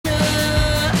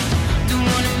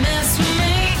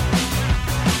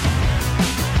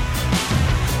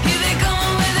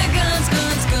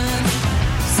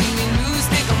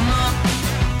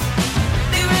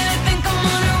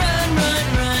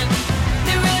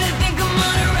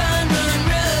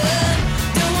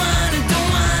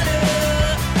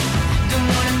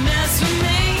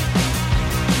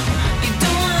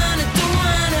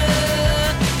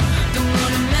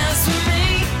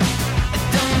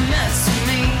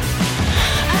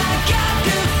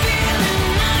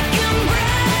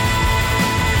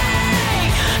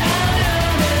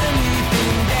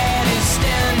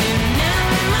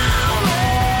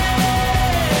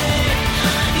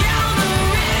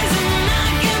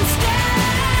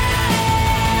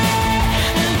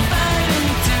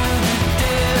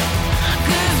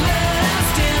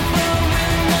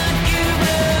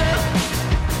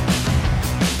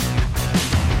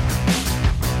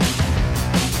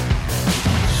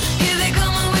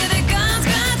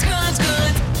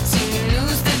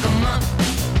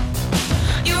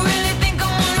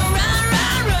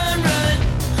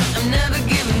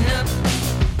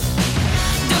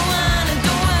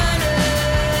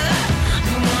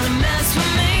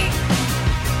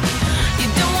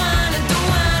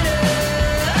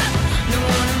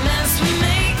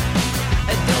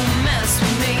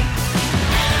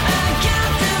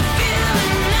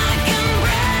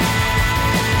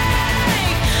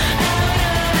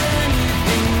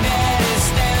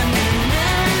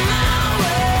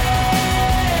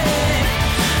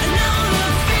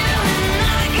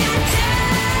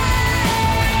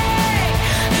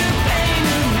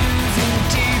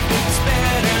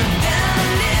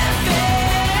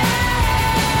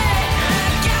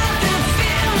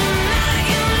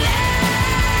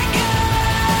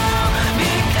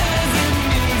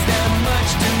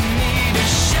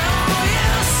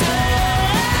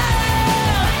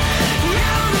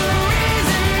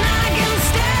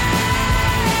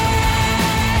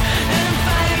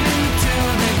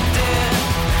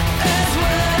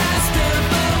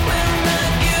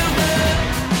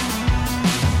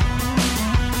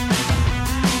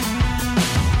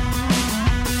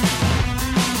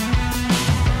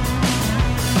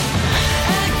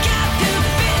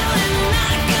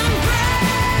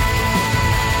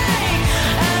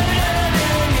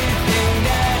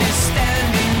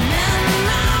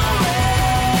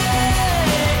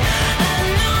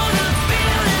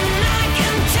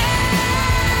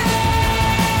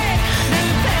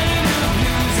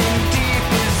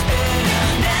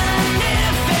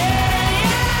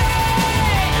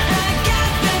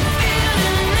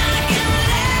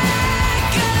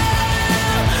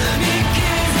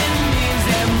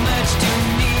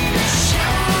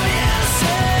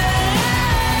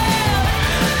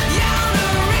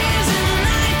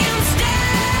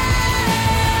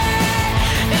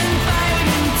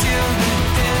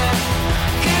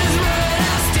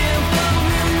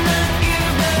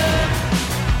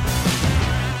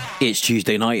It's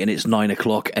Tuesday night and it's 9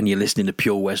 o'clock and you're listening to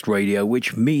Pure West Radio,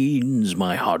 which means,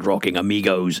 my hard-rocking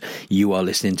amigos, you are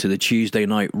listening to the Tuesday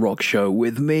Night Rock Show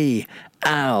with me,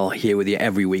 Al, here with you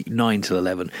every week, 9 till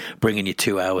 11, bringing you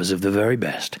 2 hours of the very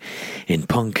best in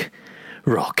punk,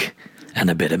 rock, and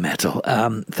a bit of metal.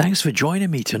 Thanks for joining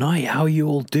me tonight. How are you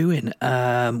all doing?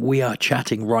 We are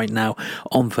chatting right now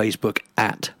on Facebook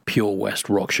at Pure West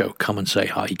Rock Show. Come and say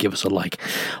hi. Give us a like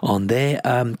on there.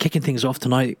 Kicking things off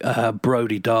tonight,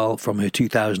 Brody Dahl from her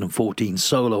 2014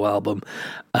 solo album,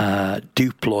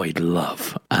 Duploid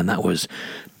Love. And that was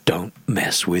Don't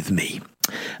Mess With Me.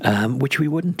 Which we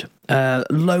wouldn't.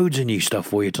 Loads of new stuff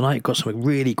for you tonight. Got some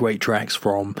really great tracks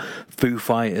from Foo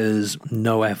Fighters,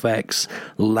 NoFX,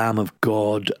 Lamb of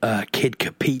God, Kid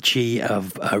Capici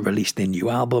have released their new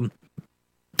album,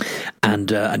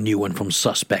 and a new one from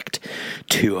Suspect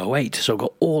 208. So I've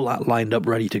got all that lined up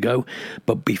ready to go.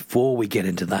 But before we get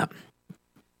into that,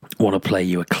 I want to play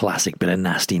you a classic bit of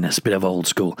nastiness, bit of old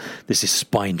school. This is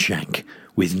Spineshank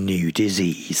with New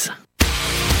Disease.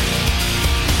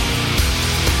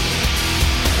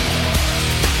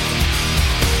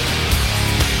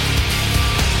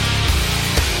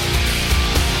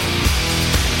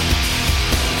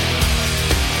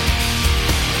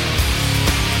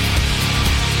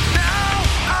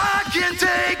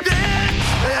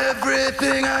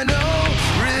 Everything I know,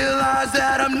 realize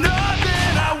that I'm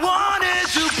nothing I wanted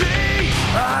to be.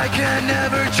 I can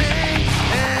never change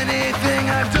anything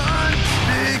I've done,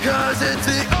 because it's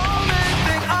the only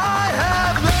thing I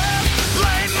have left.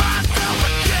 Blame myself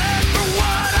again for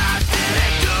what I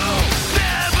didn't do.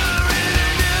 Never really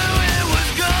knew it was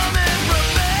coming from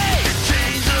me. It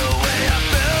changed the way I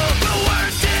felt. The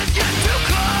worst is yet to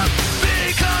come,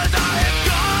 because I have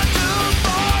gone too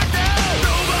far now.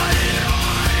 Nobody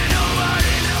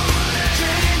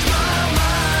changed my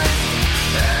mind,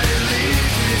 and it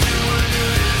leads me to a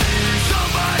new disease.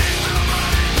 Somebody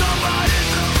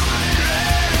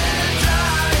let it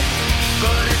die,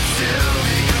 but it still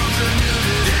becomes a new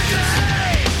disease.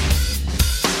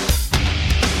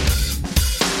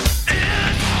 Is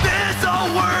this all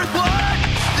worth what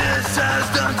this has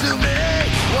done to me?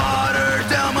 Watered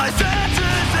down my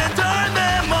senses and turned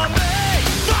them on me.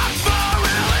 Lost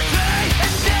morality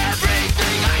and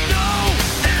everything I know.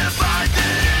 If I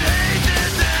didn't hate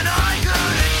it, then I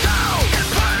couldn't go.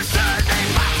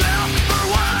 Impersonate myself for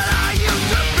what I used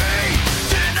to be.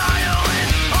 Denial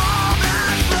is all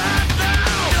that's left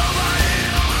now. Nobody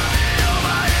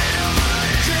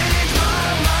changed my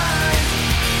mind,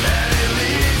 and it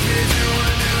leads me to a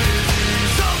new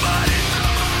disease. Somebody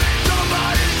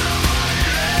let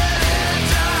it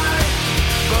die,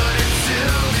 but it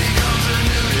still becomes a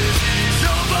new disease.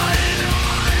 Nobody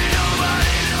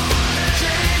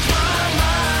changed my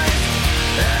mind,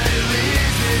 and it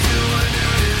leads me to a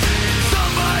new disease.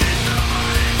 Somebody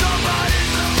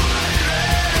let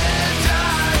it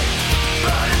die,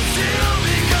 but it still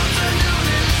becomes a new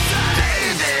disease.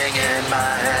 Dazing in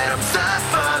my head, I'm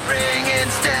suffering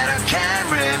instead. I can't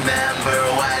remember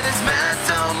why this meant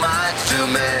so much to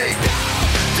me.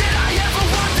 Did I ever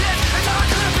want this? It's all I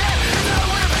could have been. It's all I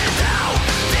would have been now.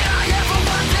 Did I ever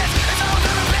want this? It's all I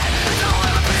could have been. It's all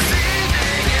I'll ever be.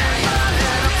 Dazing in my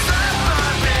head, I'm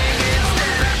suffering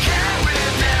instead. I can't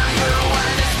remember why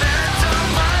this meant so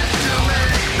much to me.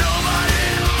 Nobody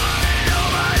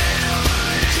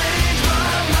changed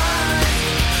my mind,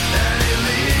 and it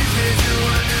leads me to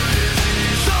a new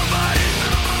disease. Somebody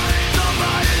let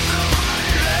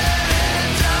it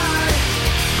die,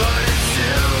 but it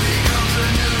still becomes a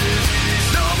new disease.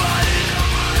 Nobody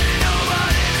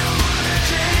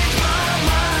changed my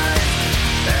mind,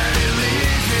 and it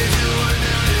leads me to a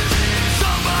new disease.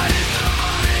 Somebody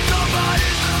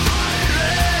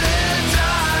let it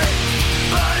die,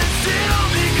 but it still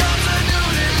becomes a new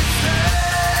disease.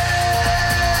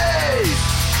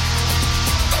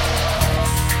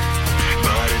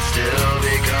 But it still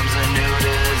becomes a new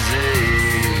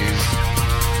disease.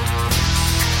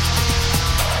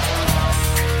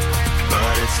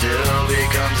 But it still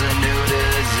becomes a new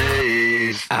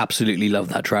disease. Absolutely love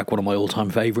that track, one of my all-time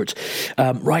favourites.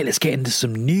 Right, let's get into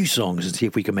some new songs and see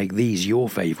if we can make these your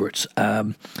favourites.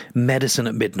 Medicine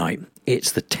at Midnight.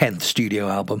 It's the 10th studio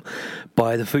album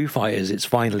by the Foo Fighters. It's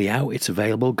finally out. It's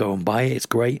available. Go and buy it. It's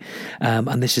great.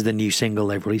 And this is the new single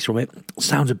they've released from it.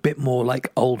 Sounds a bit more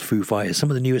like old Foo Fighters. Some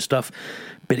of the newer stuff,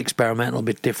 a bit experimental, a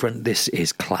bit different. This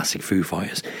is classic Foo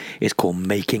Fighters. It's called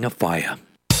Making a Fire.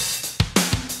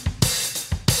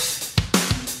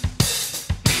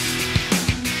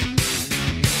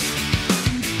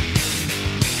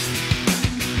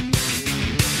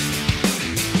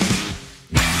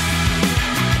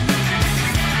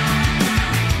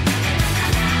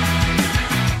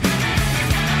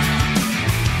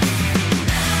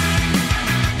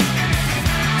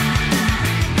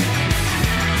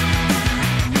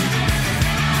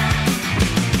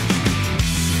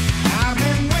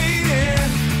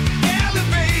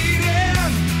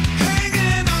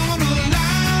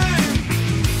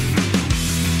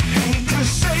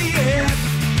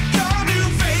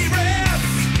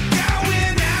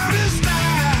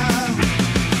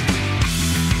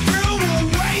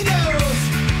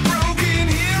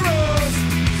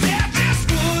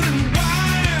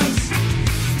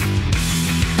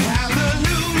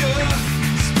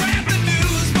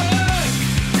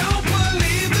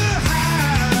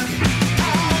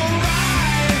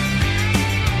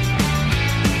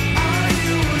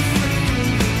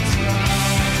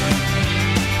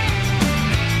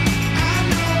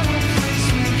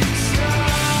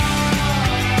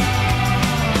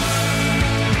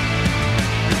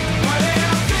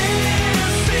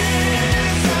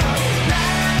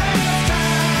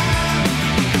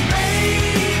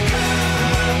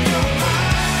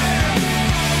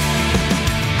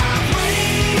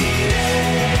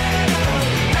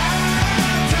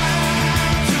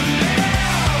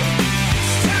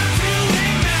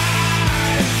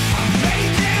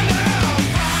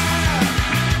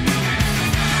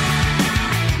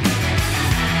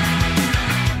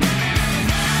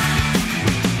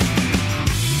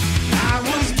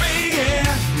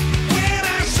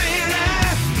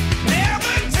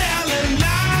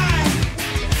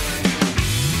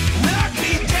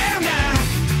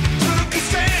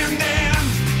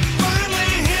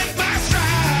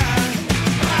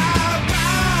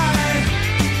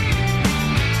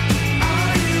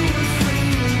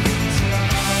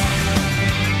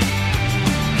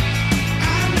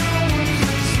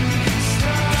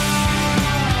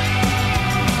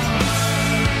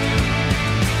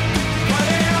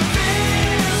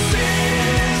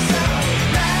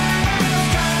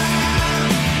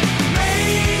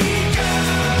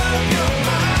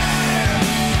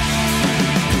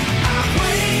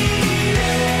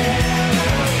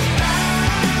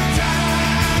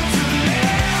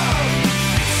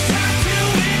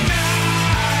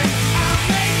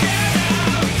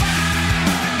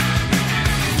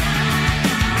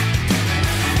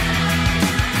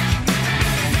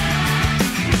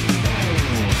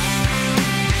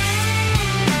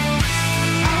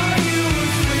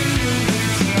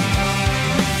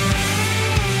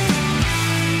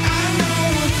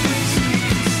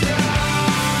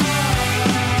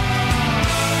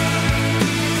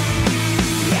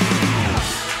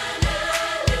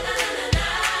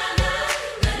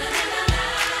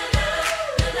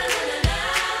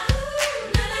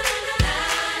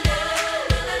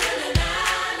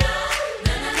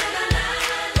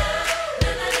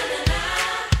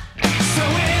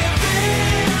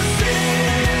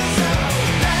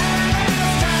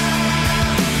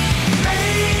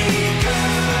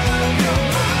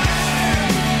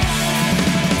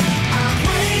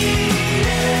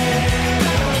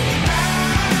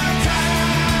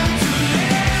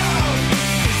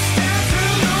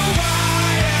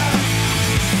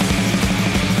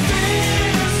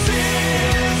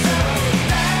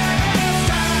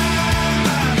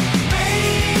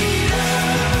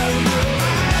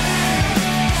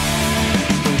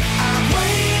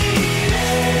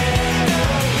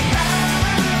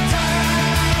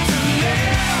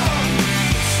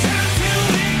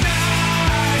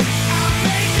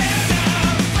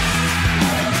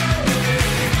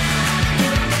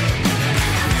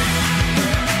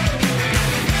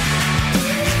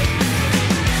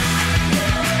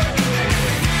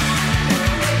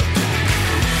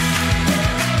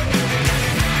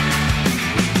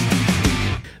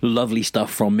 Lovely stuff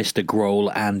from Mr.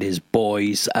 Grohl and his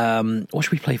boys. What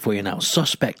should we play for you now?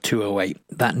 Suspect 208,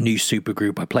 that new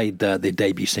supergroup. I played the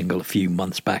debut single a few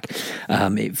months back.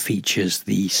 It features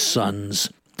the sons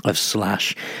of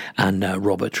Slash and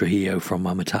Robert Trujillo from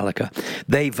Metallica.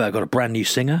 They've got a brand new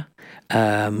singer,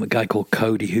 a guy called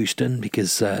Cody Houston,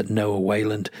 because Noah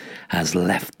Wayland has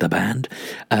left the band.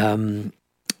 And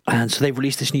so they've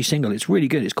released this new single. It's really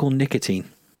good. It's called Nicotine.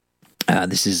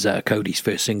 This is Cody's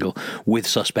first single with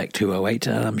Suspect 208,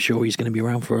 and I'm sure he's going to be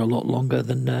around for a lot longer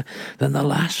than the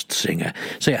last singer.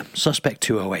 So yeah, Suspect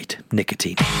 208,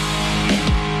 Nicotine.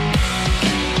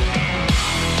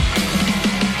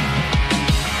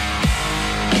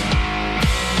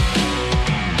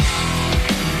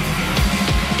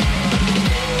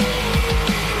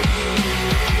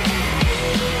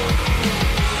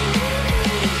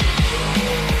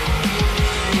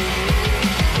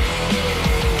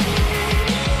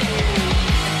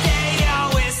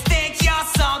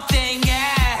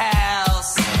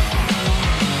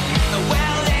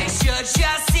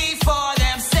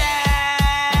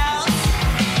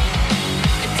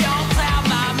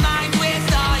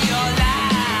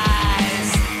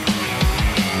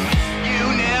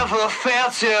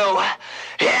 To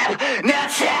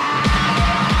hypnotize.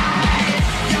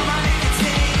 You're my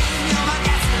nicotine, you're my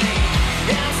gasoline,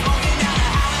 and I'm smoking down a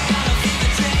highway on a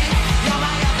fever dream. You're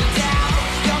my up and down,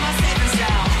 you're my safe and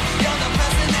sound. You're the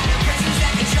person that impresses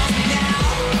that controls me now.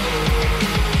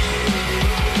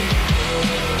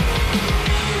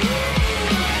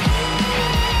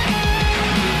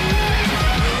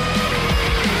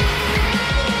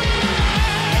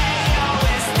 They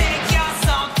always think you're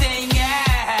something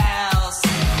else.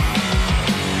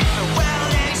 Well,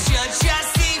 they should just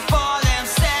see for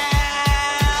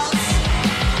themselves.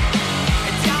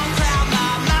 Don't cloud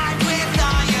my mind with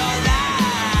all your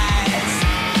lies.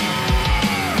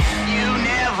 You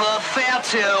never fail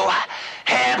to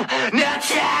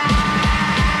hypnotize. You're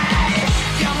my nicotine,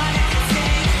 you're my gasoline,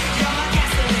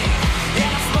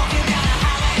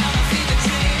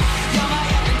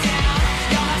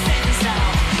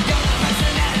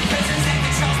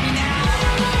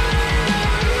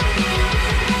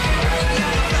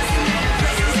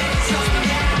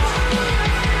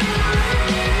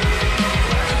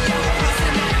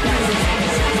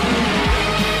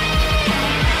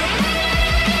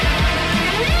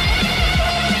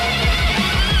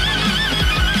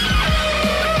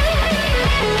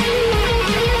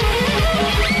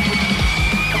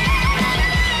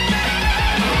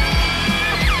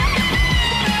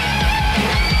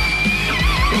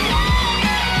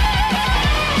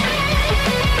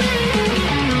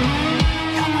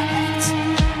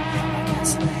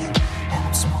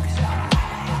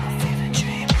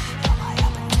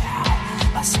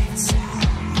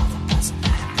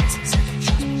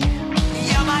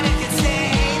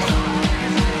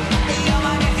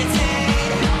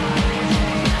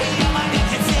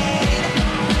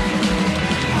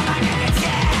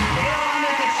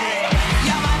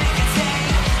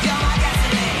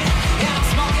 and I'm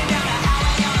smoking down a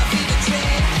highway on a fever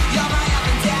dream. You're my up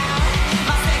and down, you're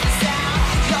my safe and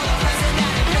sound. You're the person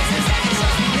that impresses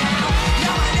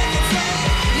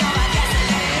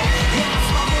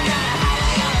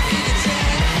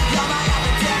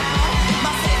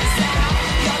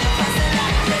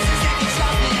and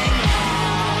controls me now.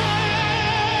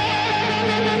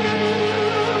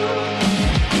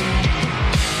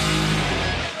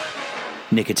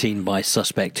 Nicotine by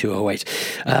Suspect 208.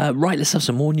 Right, let's have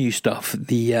some more new stuff.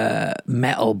 The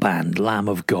metal band Lamb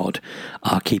of God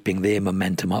are keeping their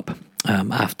momentum up.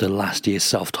 After last year's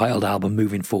self-titled album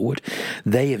Moving Forward,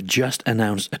 they have just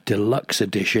announced a deluxe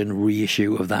edition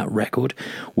reissue of that record,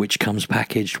 which comes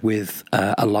packaged with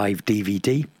a live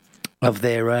DVD of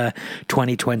their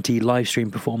 2020 live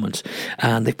stream performance,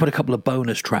 and they've put a couple of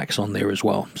bonus tracks on there as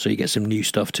well, so you get some new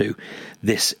stuff too.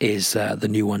 This is the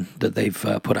new one that they've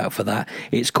put out for that.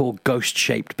 It's called Ghost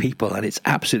Shaped People, and it's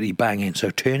absolutely banging, so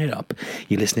turn it up.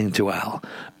 You're listening to Al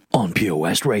on Pure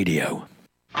West Radio.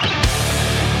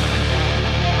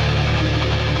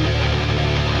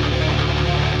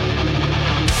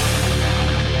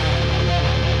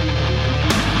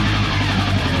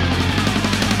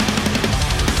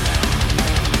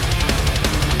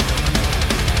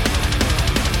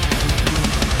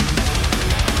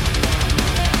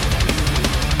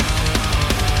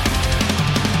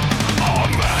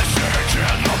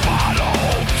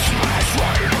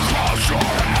 Across your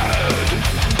head,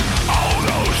 all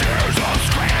those years of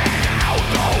screaming out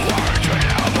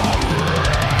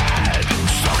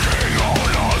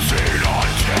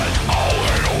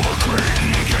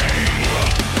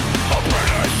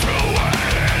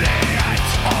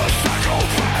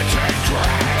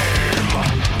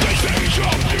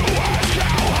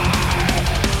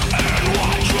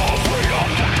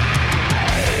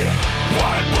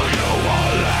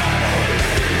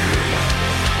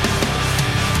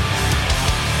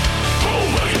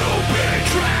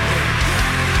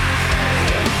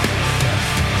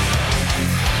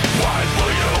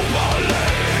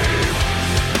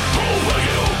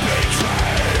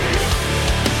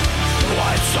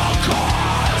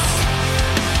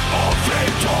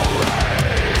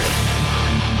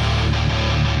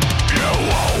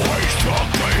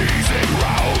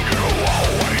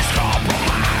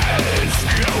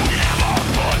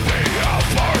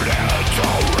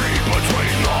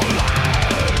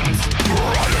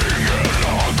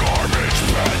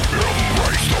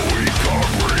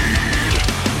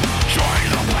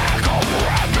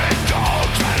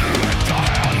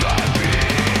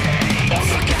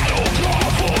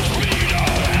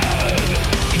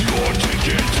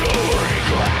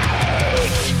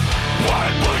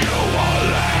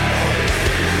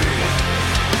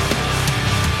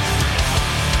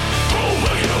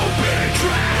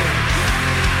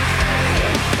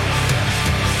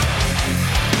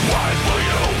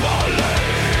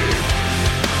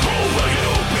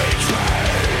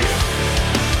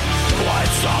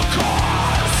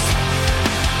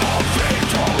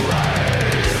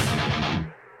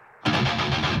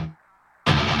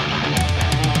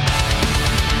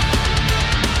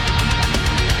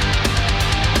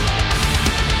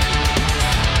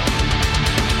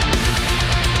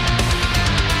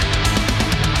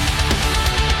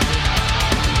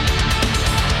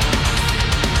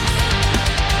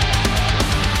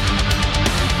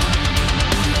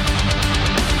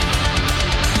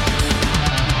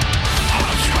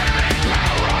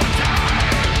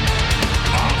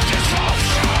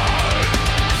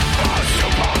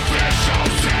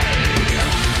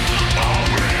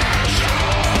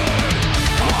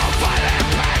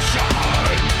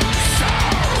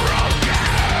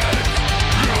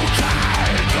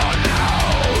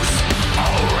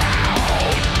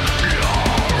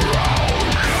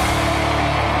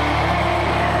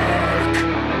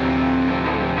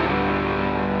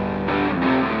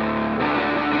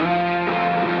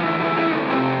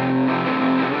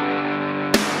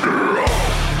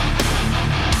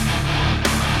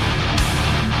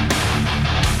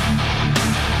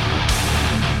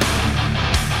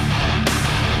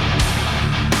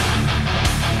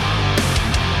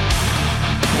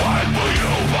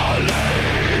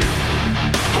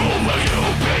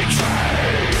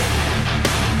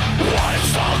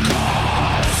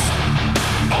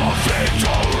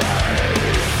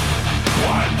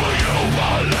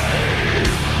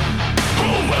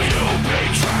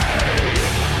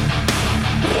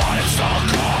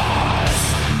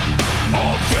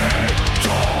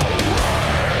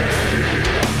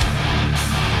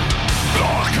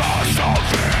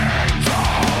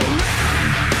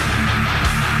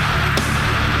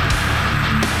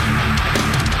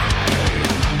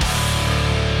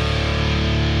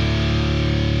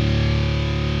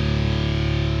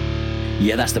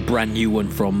Yeah, that's the brand new one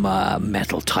from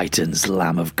Metal Titans,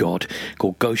 Lamb of God,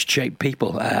 called Ghost Shaped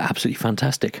People. Absolutely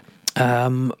fantastic.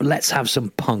 Let's have some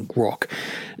punk rock.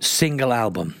 Single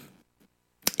album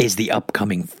is the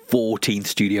upcoming 14th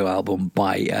studio album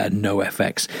by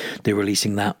NoFX. They're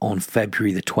releasing that on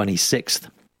February the 26th.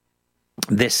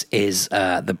 This is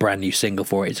the brand new single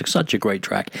for it. It's such a great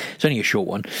track. It's only a short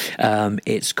one.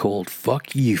 It's called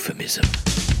Fuck Euphemism.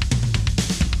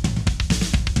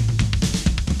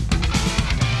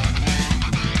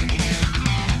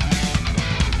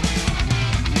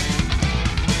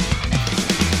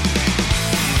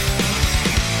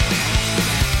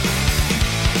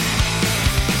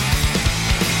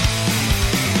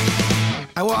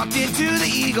 I walked into the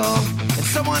Eagle, and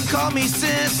someone called me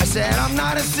sis. I said, I'm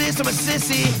not a sis, I'm a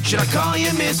sissy. Should I call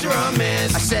you Mr. or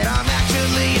Miss? I said, I'm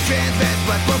actually a trans vest,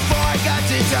 but before I got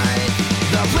too tight,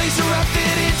 the place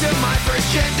erupted into my first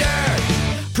gender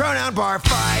pronoun bar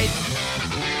fight.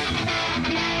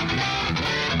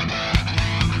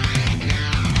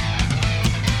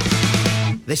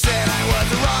 They said I was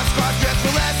a rock star dressed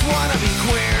for less, wanna be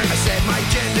queer. I said my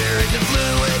gender isn't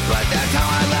fluid, but that's how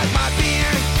I like my beer.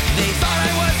 They thought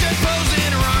I was just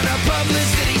posing or on a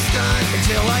publicity stunt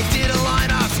until I did a line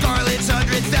off Scarlett's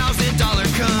 $100,000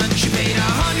 cunt. She paid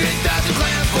 100,000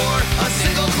 clams for a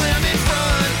single clam in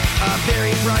front. A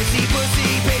very pricey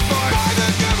pussy paid for by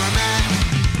the government.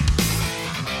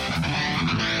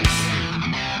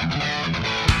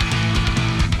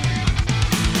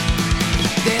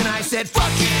 Then I said, fuck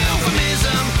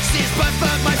euphemism, cis but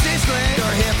fuck my cis leg.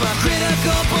 You're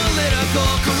hypocritical,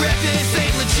 political, correctness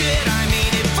ain't legit. I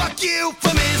mean it, fuck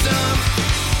euphemism.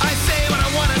 I say what I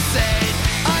wanna say.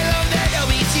 I love that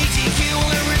LGBTQ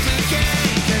will include gay.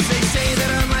 Cause they say that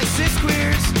unlike cis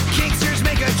queers, kinksters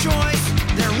make a choice.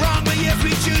 They're wrong, but yes,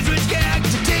 we choose which gag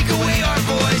to take away our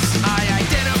voice. I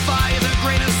identify as a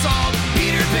grain of salt,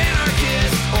 Peter Pan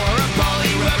anarchist, or a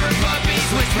poly rubber puppy,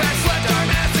 switchback slept our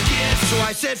masochist. So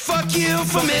I said, fuck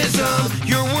euphemism,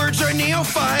 your words are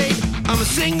neophyte. I'm a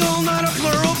single, not a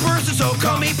plural person, so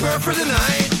call me per for the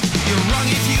night. You're wrong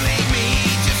if you hate me,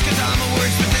 just cause I'm a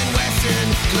wordsmith and Wesson.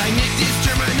 Cause I nicked this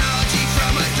terminology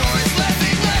from a Doris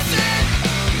Lessing lesson.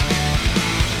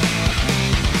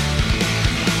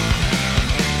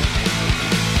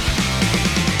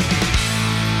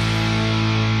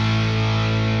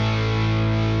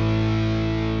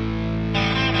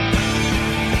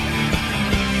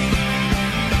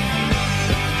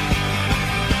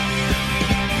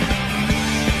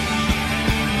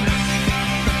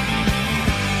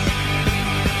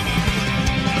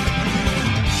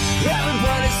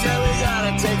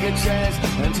 Take a chance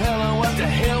and tell her what the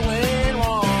hell went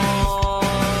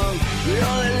wrong. We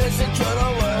only listen to the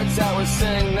words that we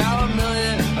sing. Now a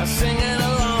million are singing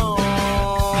along.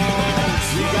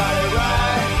 You got it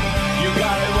right, you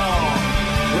got it wrong.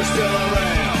 We're still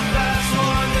around. That's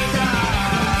one to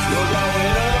die. You're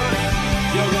going up,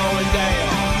 you're going down.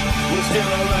 We're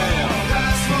still around.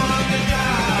 That's one to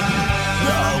die.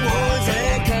 The words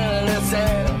they kind of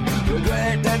say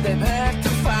regret that they've had to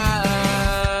find.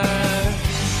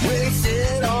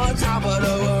 Top of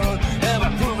the world,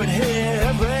 ever proven here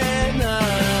every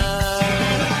night.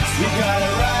 You got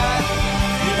it right,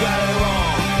 you got it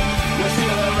wrong. We're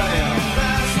still around.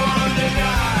 That's one to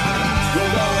die.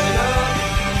 You're going up,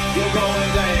 you're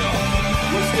going down.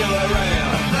 We're still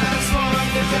around. That's one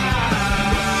to die.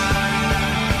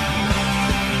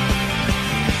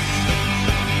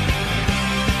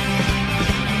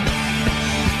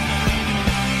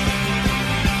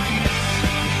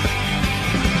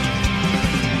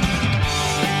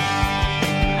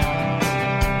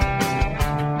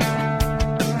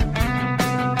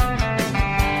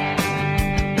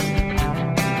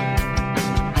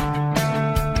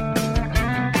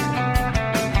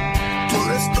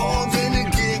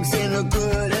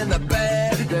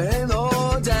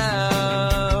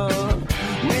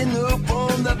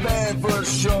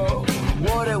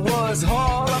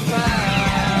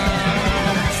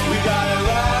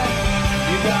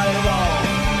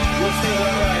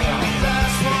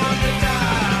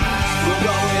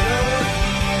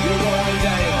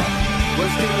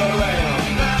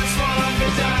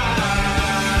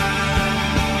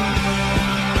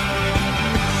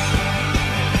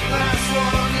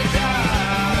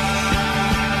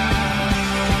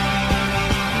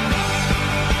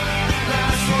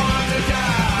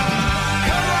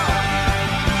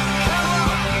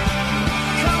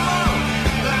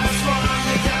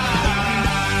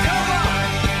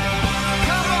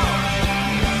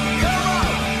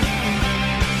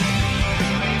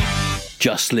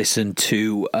 just listened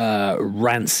to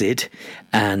Rancid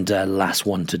and Last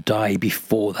One to Die.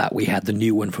 Before that, we had the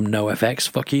new one from NoFX,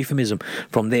 fuck euphemism,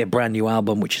 from their brand new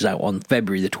album, which is out on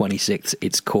February the 26th.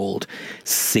 It's called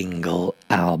Single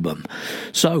Album.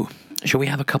 So, shall we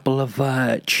have a couple of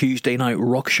Tuesday night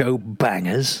rock show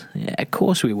bangers? Yeah, of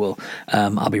course we will.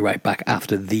 I'll be right back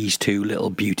after these two little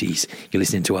beauties. You're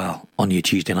listening to Al on your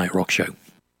Tuesday night rock show.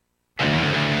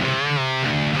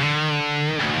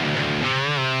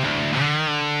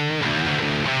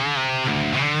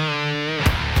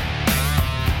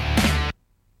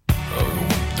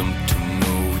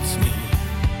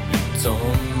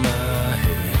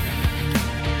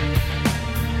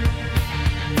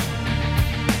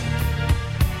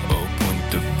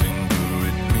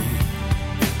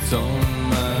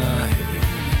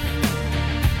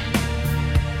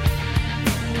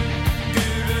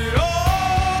 Give it all.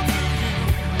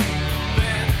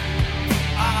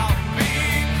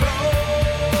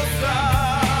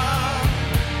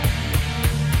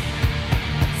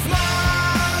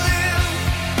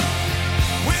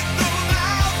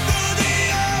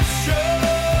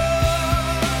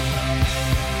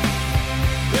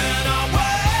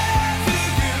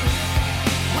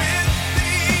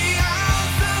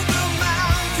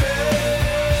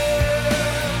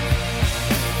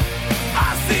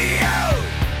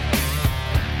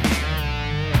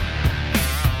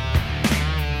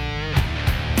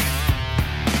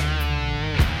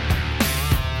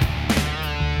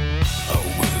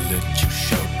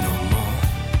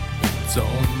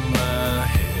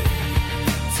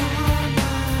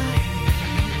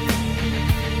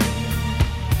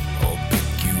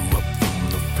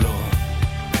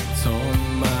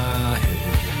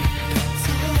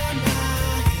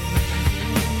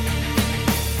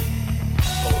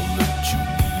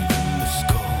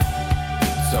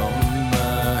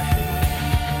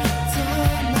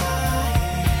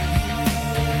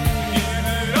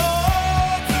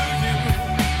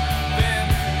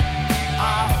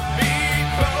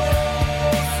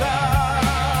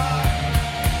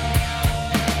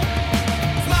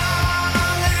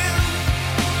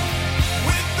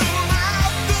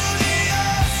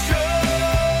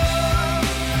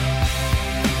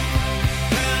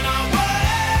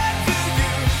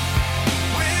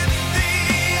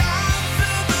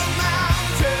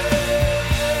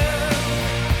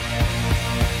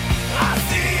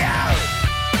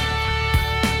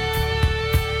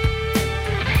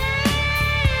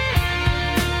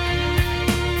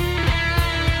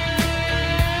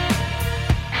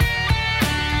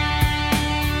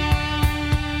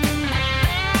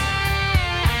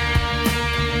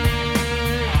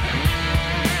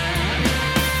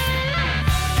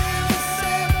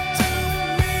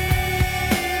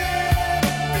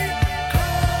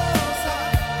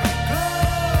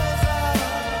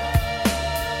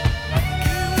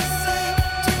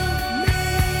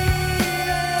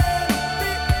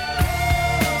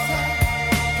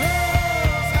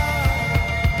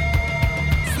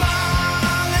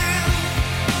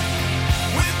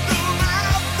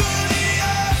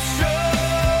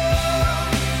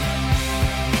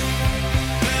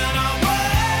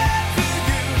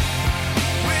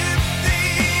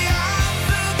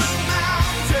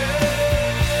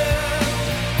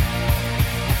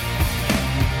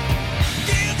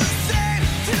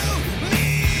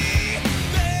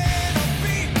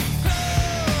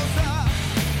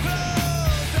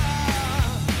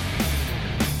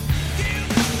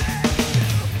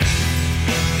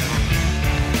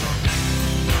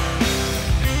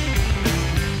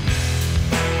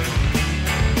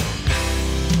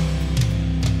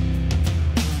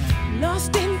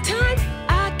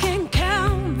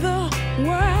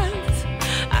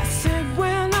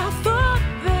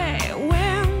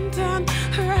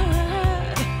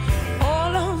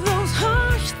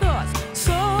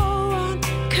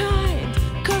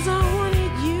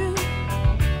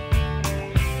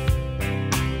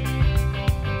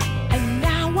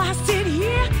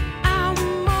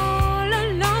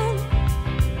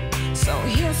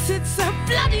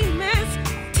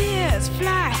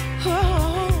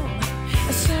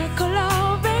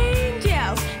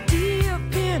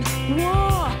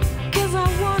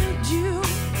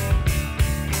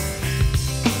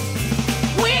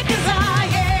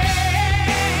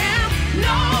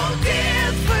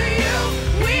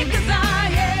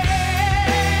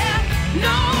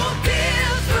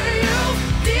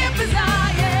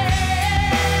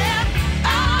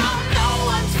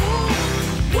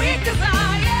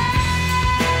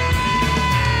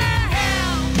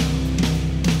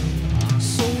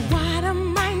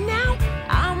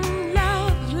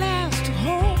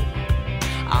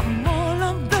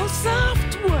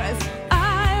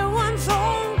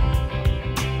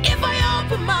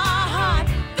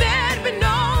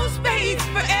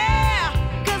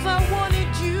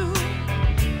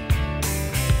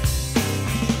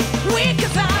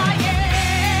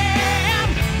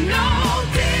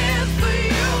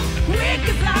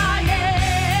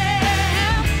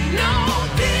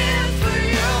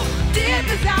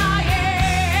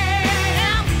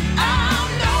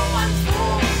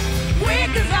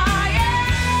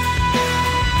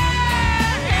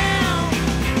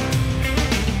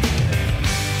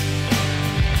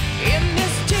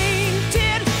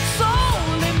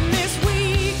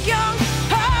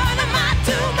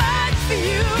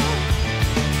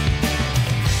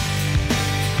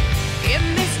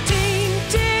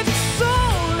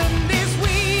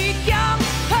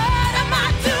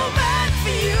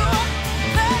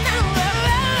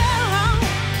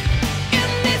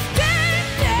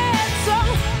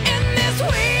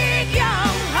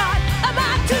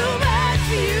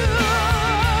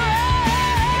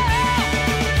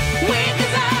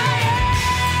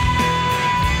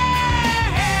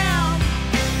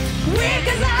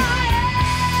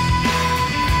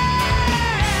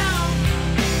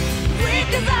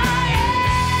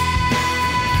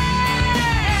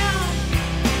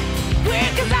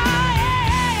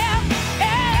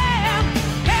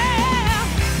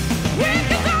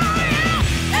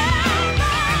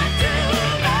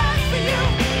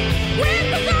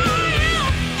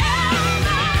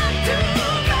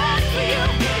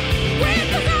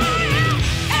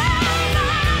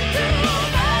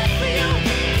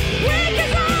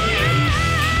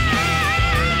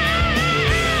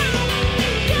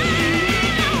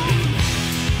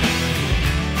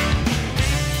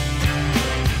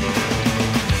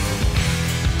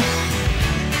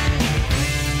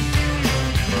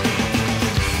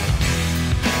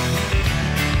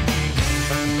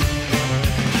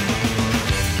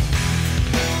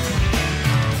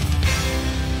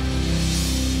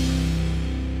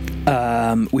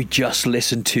 We just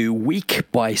listened to Weak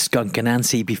by Skunk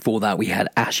Anansi. Before that, we had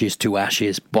Ashes to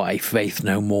Ashes by Faith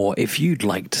No More. If you'd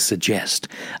like to suggest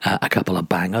a couple of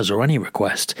bangers or any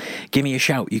request, give me a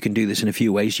shout. You can do this in a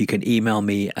few ways. You can email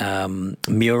me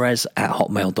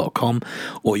muirez@hotmail.com,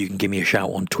 or you can give me a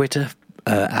shout on Twitter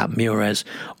at Muirez,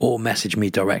 or message me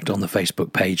direct on the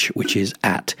Facebook page, which is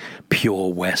at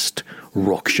Pure West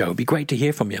Rock Show. It'd be great to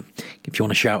hear from you if you want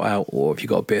to shout out, or if you've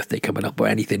got a birthday coming up or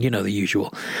anything, you know, the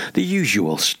usual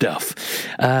stuff.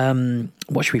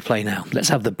 What should we play now? Let's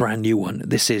have the brand new one.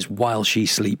 This is While She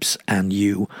Sleeps and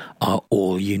You Are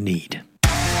All You Need.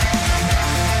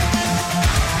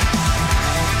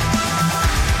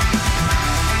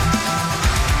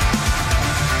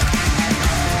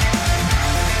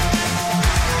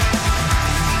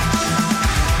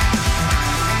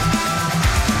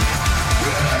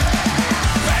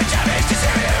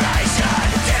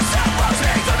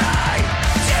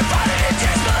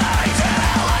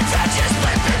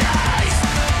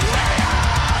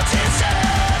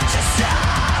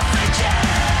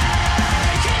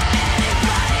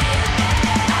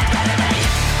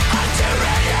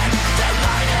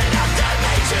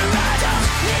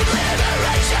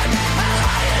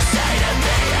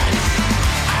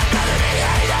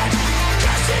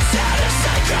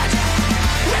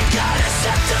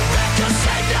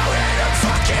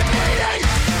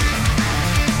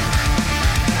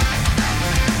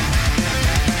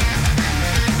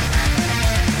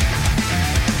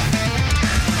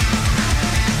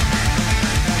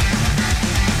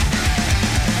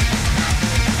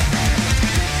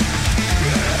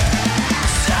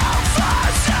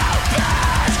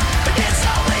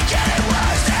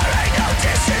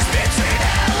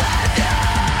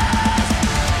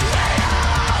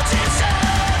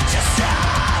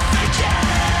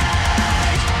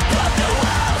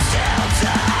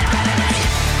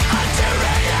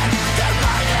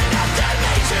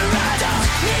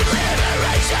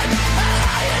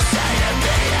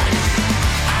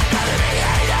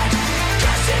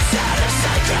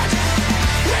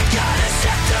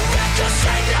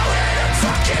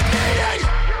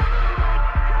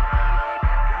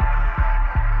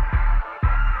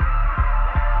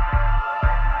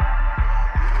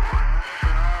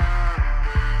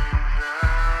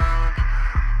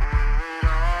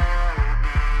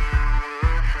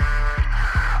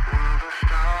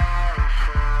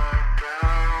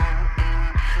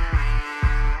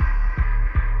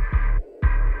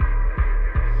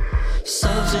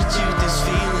 Substitute this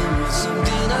feeling with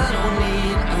something I don't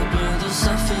need. I'd rather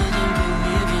suffer than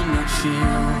believe and not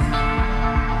feel.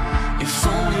 If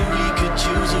only we could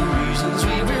choose the reasons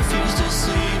we refuse to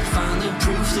sleep. Find the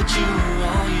proof that you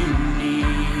are all you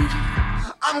need.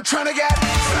 I'm trying to get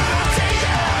through to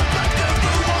you, but the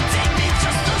route won't take me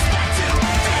just those back to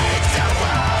fix the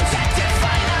world that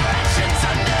define our actions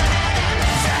under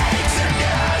takes a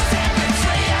new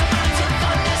symmetry, a mind of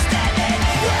understanding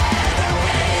whether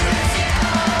we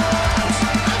refuse.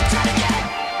 I'm trying to get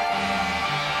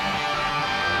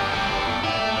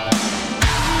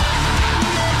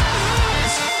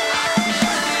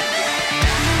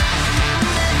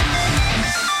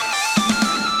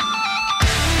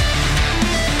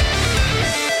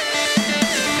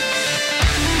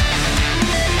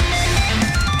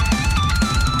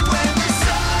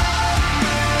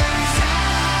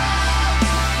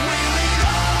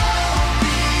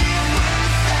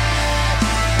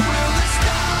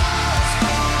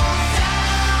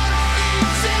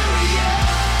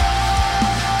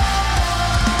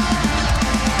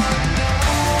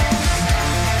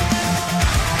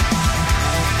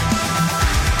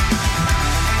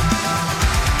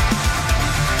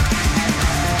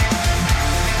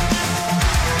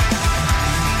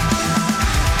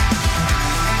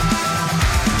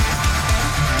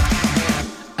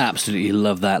Absolutely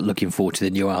love that. Looking forward to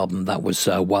the new album. That was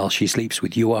While She Sleeps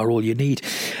with You Are All You Need.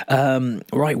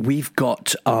 Right, we've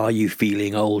got Are You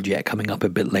Feeling Old Yet coming up a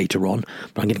bit later on,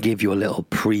 but I'm going to give you a little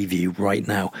preview right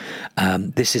now.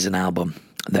 This is an album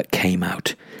that came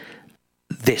out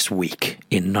this week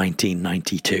in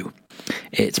 1992.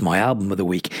 It's my album of the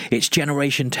week. It's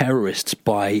Generation Terrorists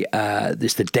by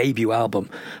this the debut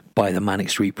album by the Manic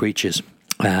Street Preachers.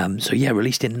 So yeah,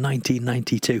 released in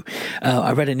 1992.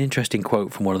 I read an interesting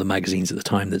quote from one of the magazines at the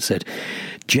time that said,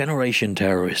 Generation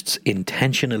Terrorists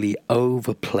intentionally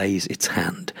overplays its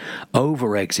hand,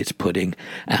 overeggs its pudding,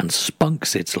 and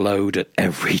spunks its load at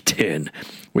every turn,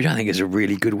 which I think is a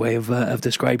really good way of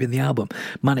describing the album.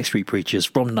 Manic Street Preachers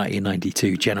from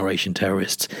 1992, Generation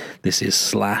Terrorists. This is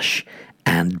Slash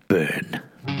and Burn.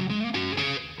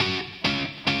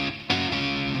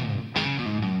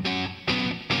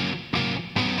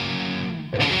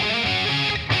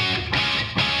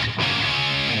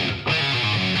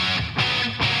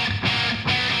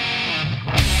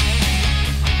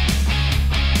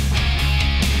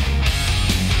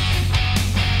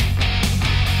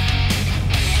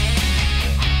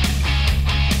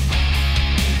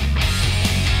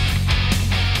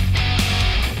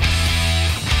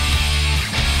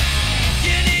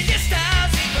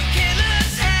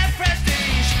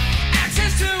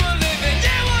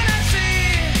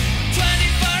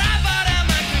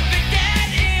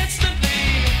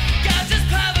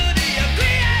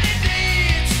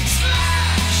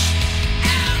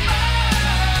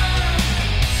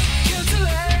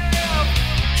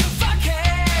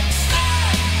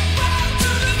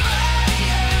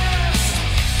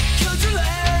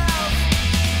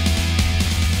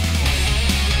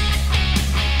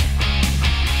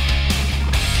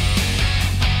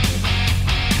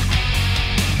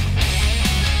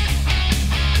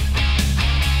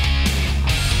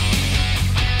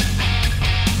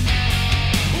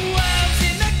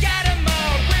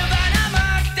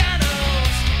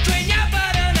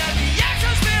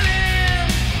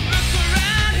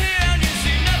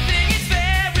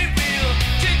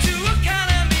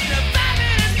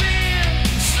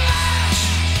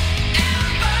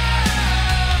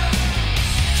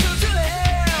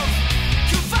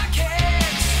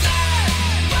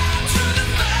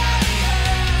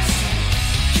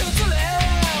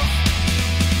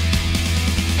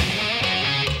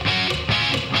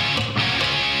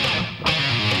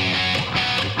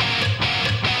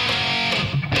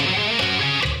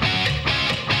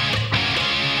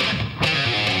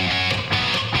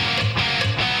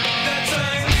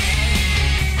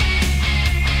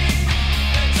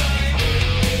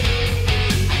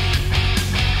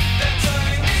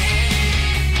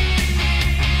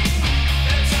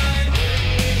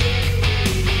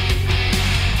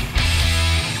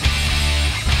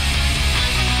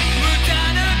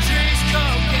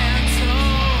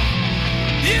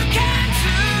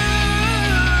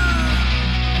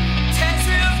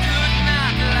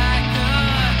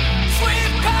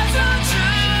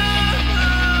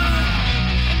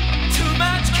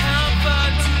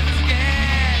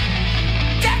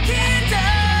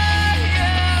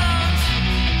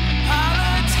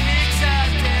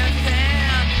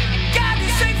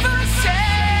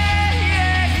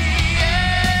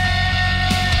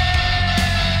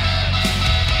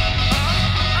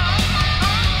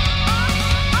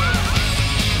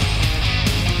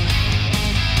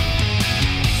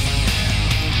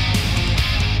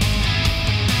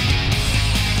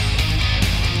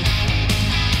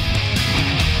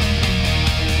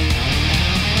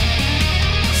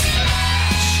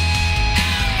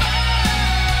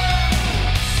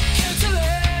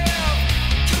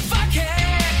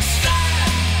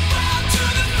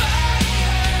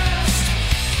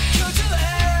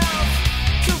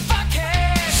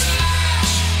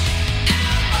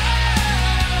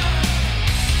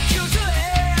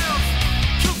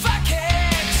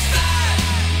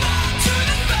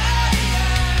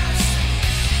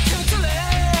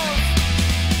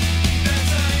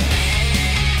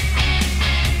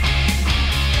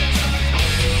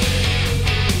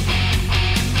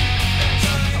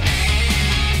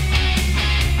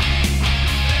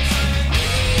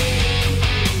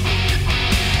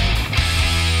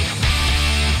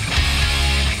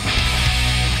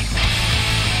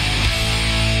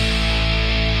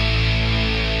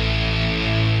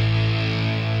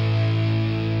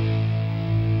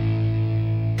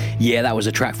 Yeah, that was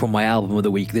a track from my album of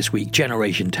the week this week,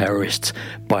 Generation Terrorists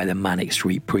by the Manic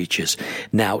Street Preachers.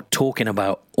 Now, talking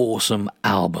about awesome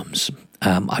albums,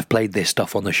 I've played this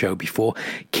stuff on the show before.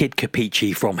 Kid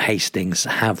Capici from Hastings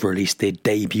have released their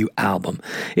debut album.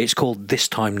 It's called This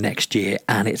Time Next Year,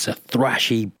 and it's a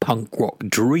thrashy punk rock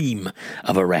dream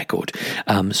of a record.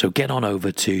 So get on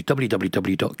over to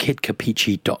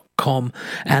www.kidcapici.com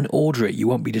and order it. You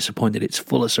won't be disappointed. It's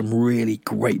full of some really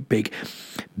great big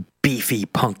beefy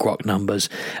punk rock numbers.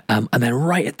 And then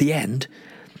right at the end,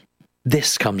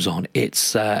 this comes on.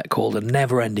 It's called A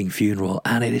Never Ending Funeral,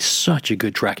 and it is such a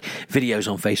good track.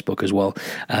 Videos on Facebook as well.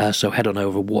 So head on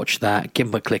over, watch that, give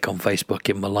them a click on Facebook,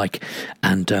 give them a like,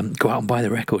 and go out and buy the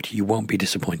record. You won't be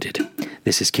disappointed.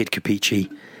 This is Kid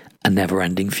Capici, A Never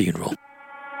Ending Funeral.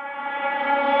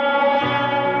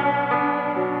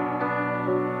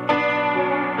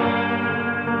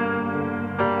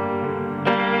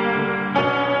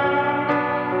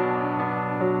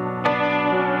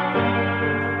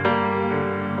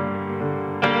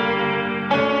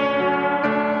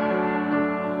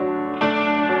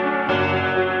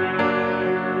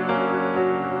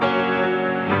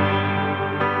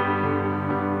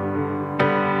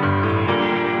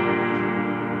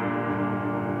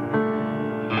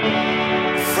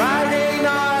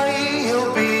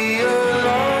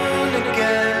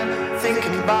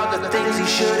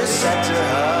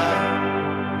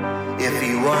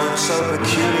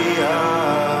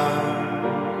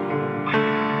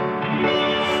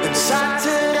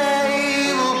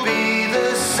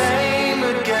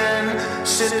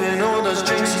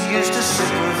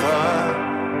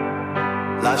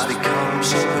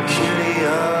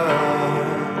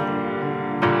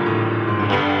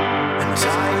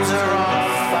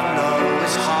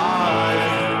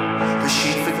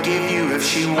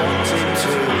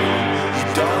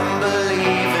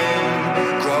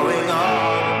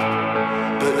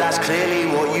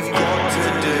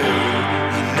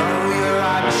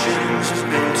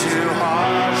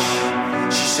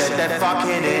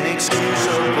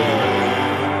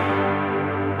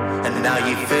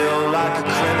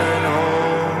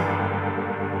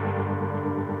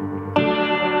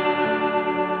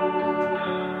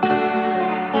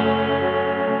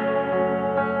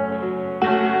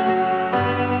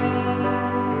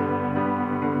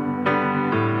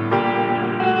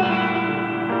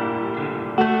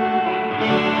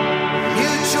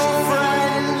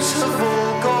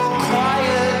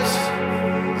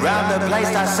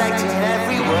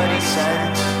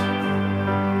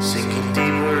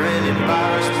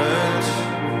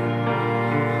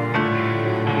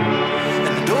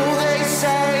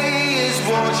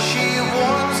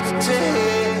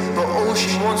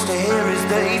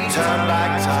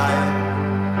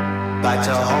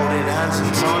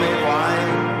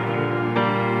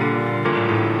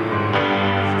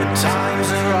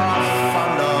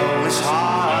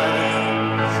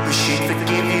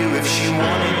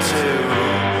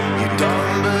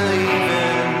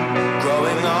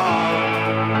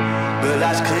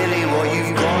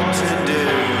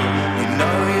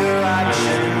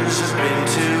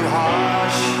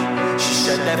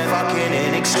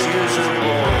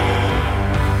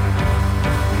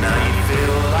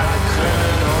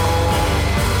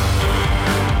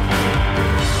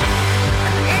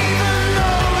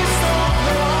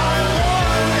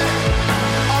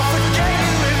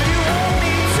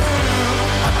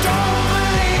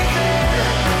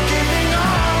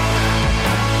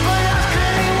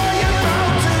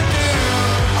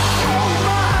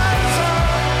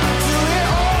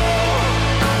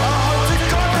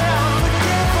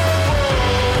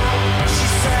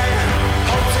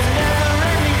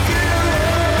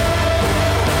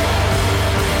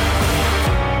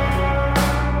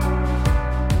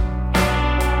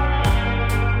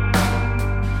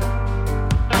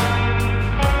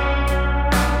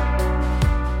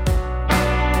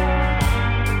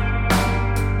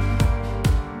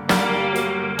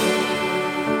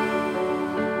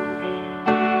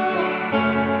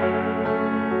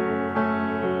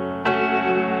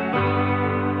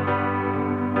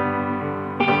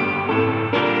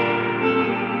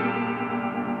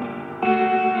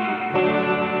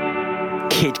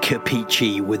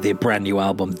 Capici with their brand new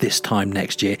album This Time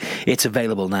Next Year. It's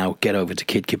available now. Get over to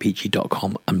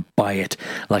kidcapici.com and buy it.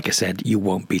 Like I said, you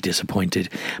won't be disappointed.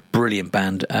 Brilliant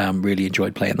band. Really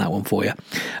enjoyed playing that one for you.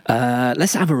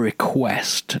 Let's have a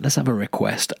request. This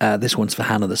one's for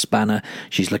Hannah the Spanner.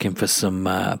 She's looking for some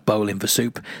bowling for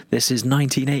soup. This is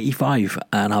 1985,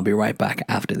 and I'll be right back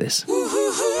after this.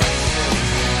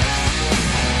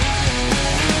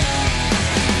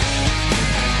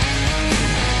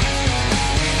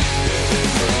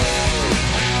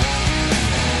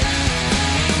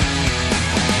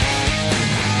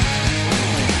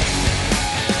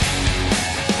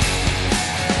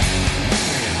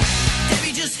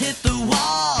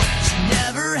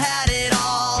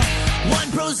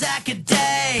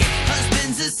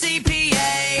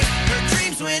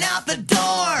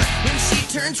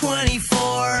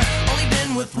 24, only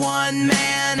been with one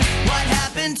man. What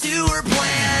happened to her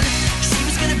plan? She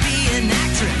was gonna be an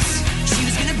actress, she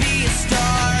was gonna be a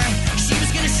star, she was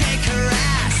gonna shake her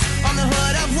ass on the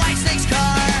hood of Whitesnake's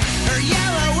car. Her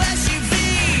yellow SUV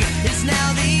is now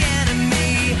the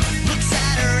enemy. Looks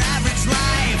at her average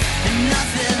life and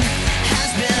nothing has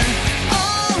been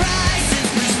alright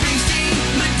since Bruce Springsteen,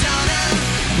 Madonna,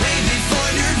 way before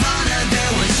Nirvana.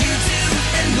 There was U2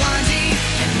 and Blondie,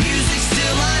 and music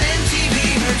still on MTV.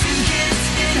 Her two kids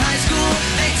in high school,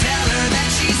 they tell her that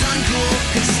she's uncool,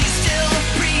 cause she's still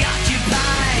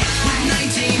preoccupied with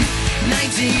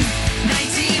 1985.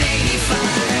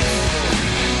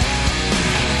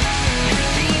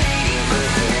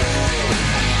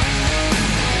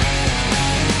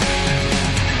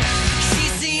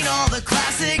 She's seen all the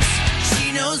classics,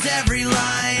 she knows every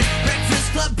line.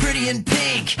 Breakfast Club, Pretty in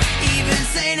Pink, even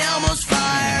St. Elmo's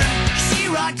Fire. She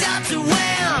rocked out to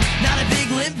Wham, not a big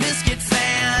Limp Bizkit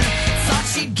fan. Thought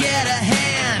she'd get a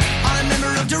hand on a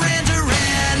member of Duran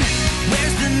Duran.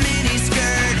 Where's the mini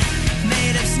skirt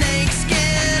made of snake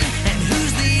skin? And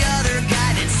who's the other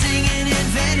guy that's singing in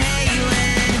Van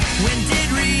Halen? When did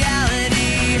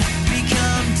reality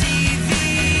become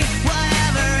TV?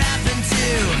 Whatever happened to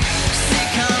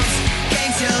sitcoms,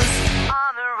 game shows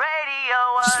on the radio?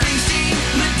 Springsteen,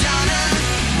 Madonna,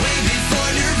 way before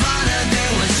Nirvana.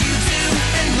 There was U2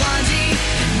 and Blondie,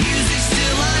 and music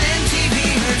still on MTV.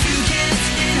 Her two kids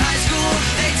in high school,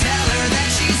 they tell her that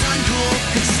she's uncool,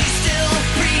 cause she's still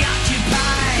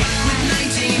preoccupied with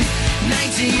 1985.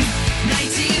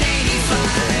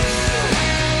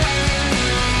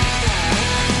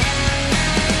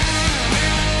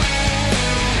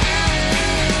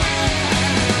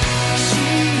 She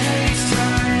hates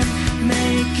time,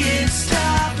 make it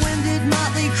stop. When did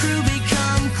Motley Crue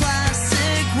become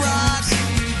classic rock?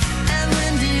 And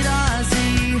when did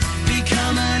Ozzy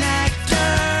become an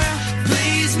actor?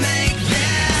 Please make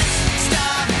this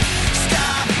stop,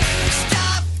 stop,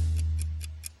 stop,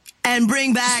 and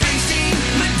bring back Springsteen,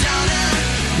 Madonna,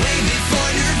 way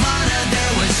before Nirvana.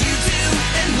 There was U2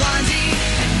 and Blondie,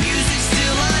 and music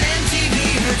still on MTV.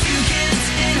 Her two kids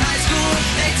in high school,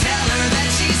 they tell her that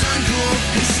she's uncool,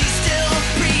 cause she's still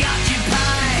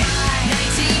preoccupied.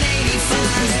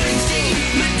 1985, Springsteen,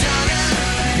 Madonna,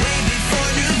 way before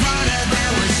Nirvana.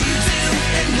 There was U2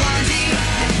 and Blondie,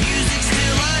 and music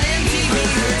still on MTV.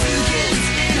 Her two kids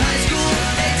in high school,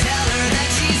 they tell her that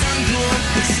she's uncool,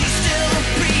 cause she's still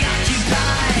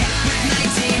preoccupied with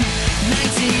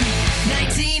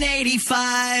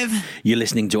 1985. You're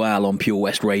listening to Al on Pure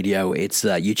West Radio. It's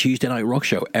your Tuesday night rock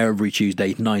show every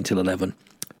Tuesday, 9 till 11.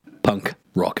 Punk,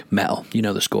 rock, metal. You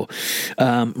know the score.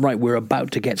 Right, we're about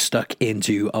to get stuck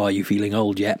into Are You Feeling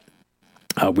Old Yet?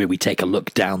 Where we take a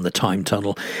look down the time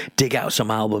tunnel, dig out some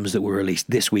albums that were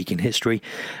released this week in history,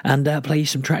 and play you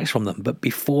some tracks from them. But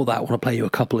before that, I want to play you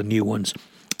a couple of new ones.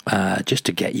 Just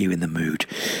to get you in the mood.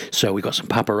 So we've got some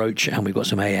Papa Roach and we've got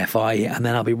some AFI, and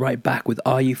then I'll be right back with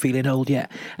Are You Feeling Old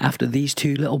Yet? After these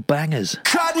two little bangers.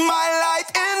 Cut my life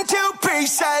into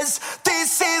pieces.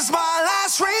 This is my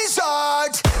last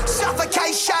resort.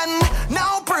 Suffocation,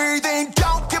 no breathing.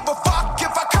 Don't give a fuck if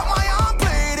I cut my arm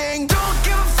bleeding. Don't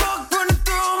give a fuck running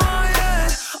through my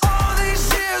head. All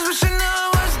these years wishing I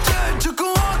was dead. Took a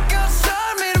walk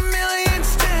outside, made a million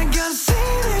stand. Gotta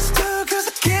see this through, cause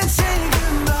I can't say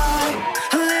goodbye.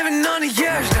 I'm living on the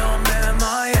edge, now I'm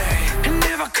MIA. And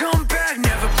if I come back,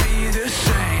 never be the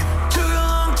same. Took a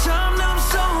long time, now I'm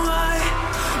so high.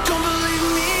 Don't believe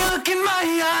me, look in my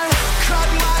eye. Cut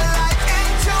my life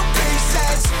into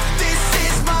pieces. This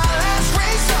is my last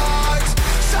resort.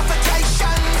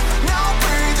 Suffocation, no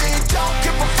breathing. Don't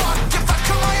give a fuck if I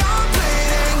cut my arm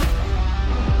bleeding.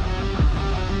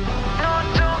 No,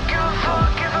 don't give a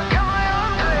fuck if I cut my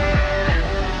arm bleeding.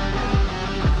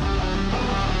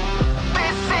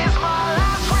 This is my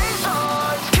last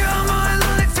resort. Cut my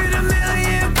life in a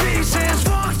million pieces.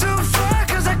 Walk through fire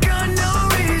cause I got no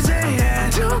reason. Yeah.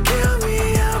 Don't kill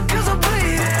me out cause I'm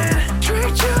bleeding.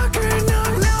 Drink sugar, no,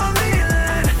 now I'm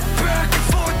healing. Back and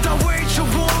forth, I wage a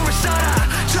war inside. I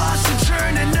toss and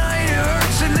turn at night, it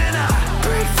hurts, and then I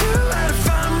break through how to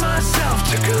find myself.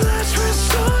 Took a last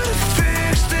resort to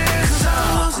fix this. Cause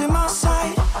I'm losing my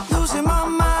sight, losing my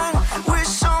mind. Wish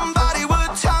somebody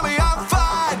would tell me I'm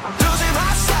fine. Losing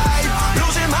my sight,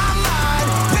 losing my mind.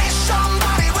 Wish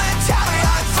somebody would tell me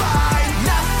I'm fine.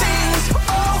 Nothing's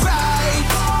alright,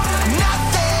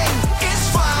 nothing is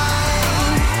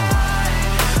fine.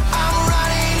 I'm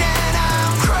running and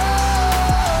I'm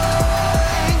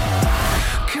crying.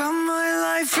 Cut my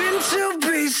life into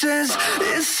pieces.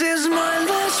 This is my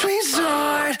last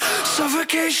resort.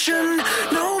 Suffocation,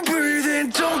 no breathing.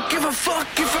 Don't give a fuck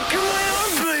fuck if I cut my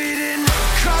arm bleeding.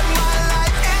 Cut my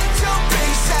life into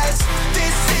pieces.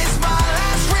 This is my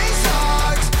last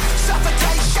resort.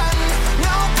 Suffocation,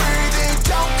 no breathing.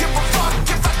 Don't give a fuck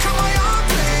if I cut my arm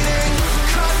bleeding.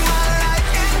 Cut my life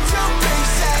into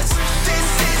pieces. This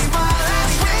is my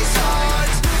last resort.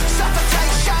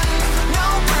 Suffocation, no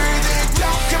breathing.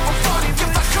 Don't give a fuck if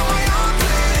I cut my arm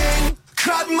bleeding.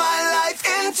 Cut my life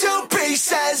into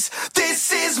pieces.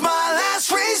 This is my last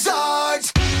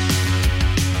resort.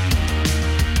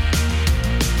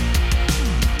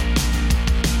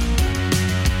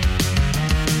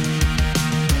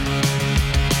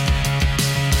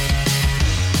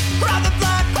 Ride the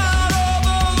black cloud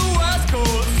over the west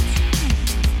coast.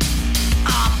 I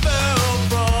fell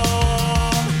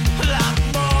from that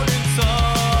morning sun.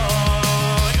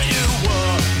 You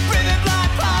were breathing black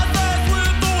clouds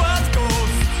with the west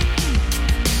coast.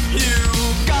 You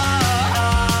got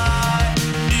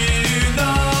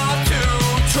enough to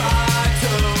try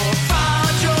to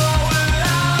find your way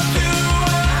out to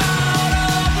out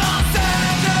of Los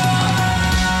Angeles.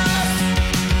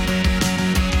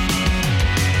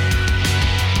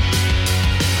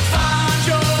 Find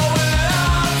your way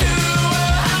out to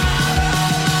out of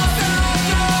Los Angeles.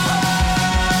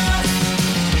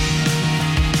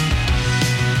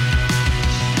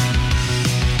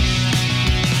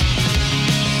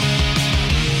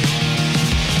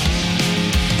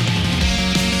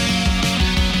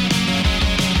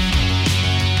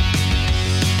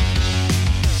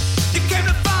 You came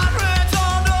to find friends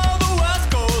on the west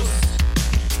coast.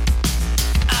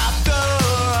 After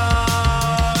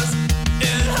us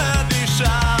in heavy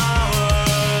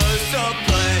showers, to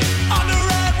play on the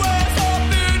red waves,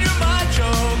 hoping you might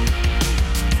choke.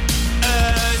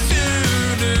 As you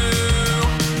knew,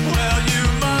 well you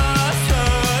must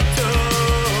hurt too.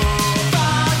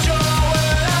 Find your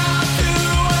way out to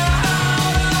out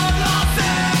of Los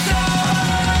Angeles.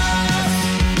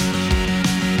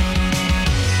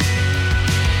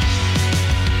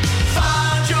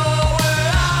 Find your way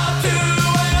out to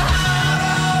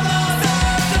out of Los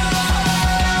Angeles.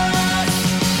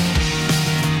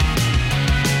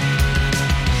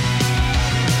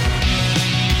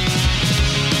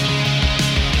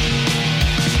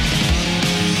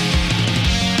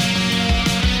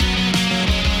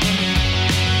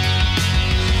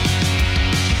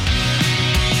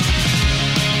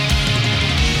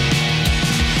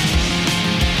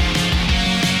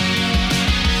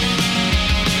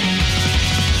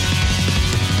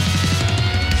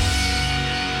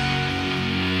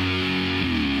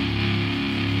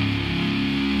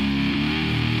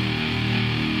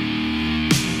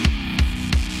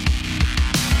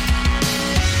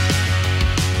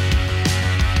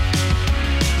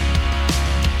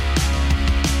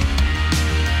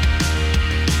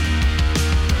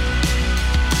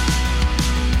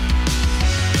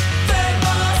 They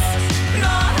must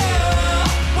not hear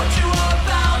what you are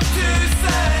about to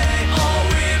say, or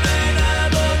we may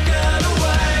never get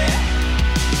away.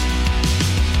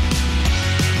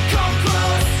 Come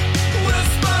close,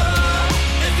 whisper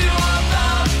if you are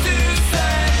about to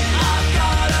say, I've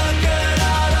gotta get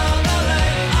out of LA.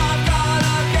 I've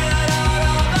gotta get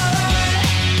out of LA.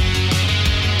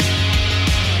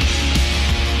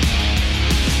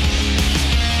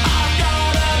 I've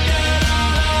gotta get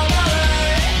out of LA.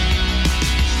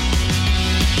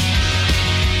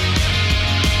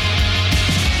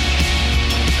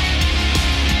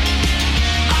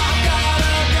 I've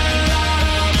gotta get out of LA.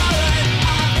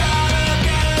 I've gotta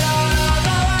get out of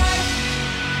LA.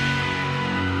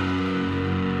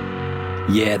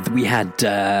 Yeah, we had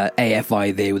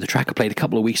AFI there with a track I played a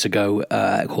couple of weeks ago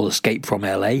called Escape from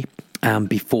LA. And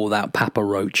before that, Papa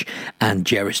Roach and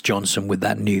Jerris Johnson with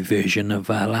that new version of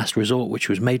Last Resort, which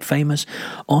was made famous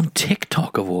on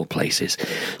TikTok of all places.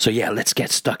 So yeah, let's get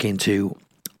stuck into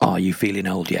Are You Feeling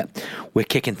Old Yet? We're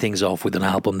kicking things off with an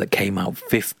album that came out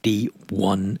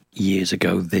 51 years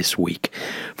ago this week,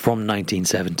 from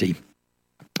 1970.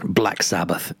 Black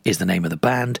Sabbath is the name of the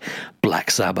band.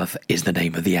 Black Sabbath is the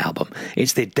name of the album.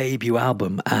 It's their debut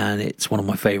album, and it's one of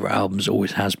my favourite albums,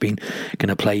 always has been.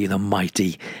 Gonna play you the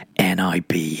mighty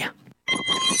NIB.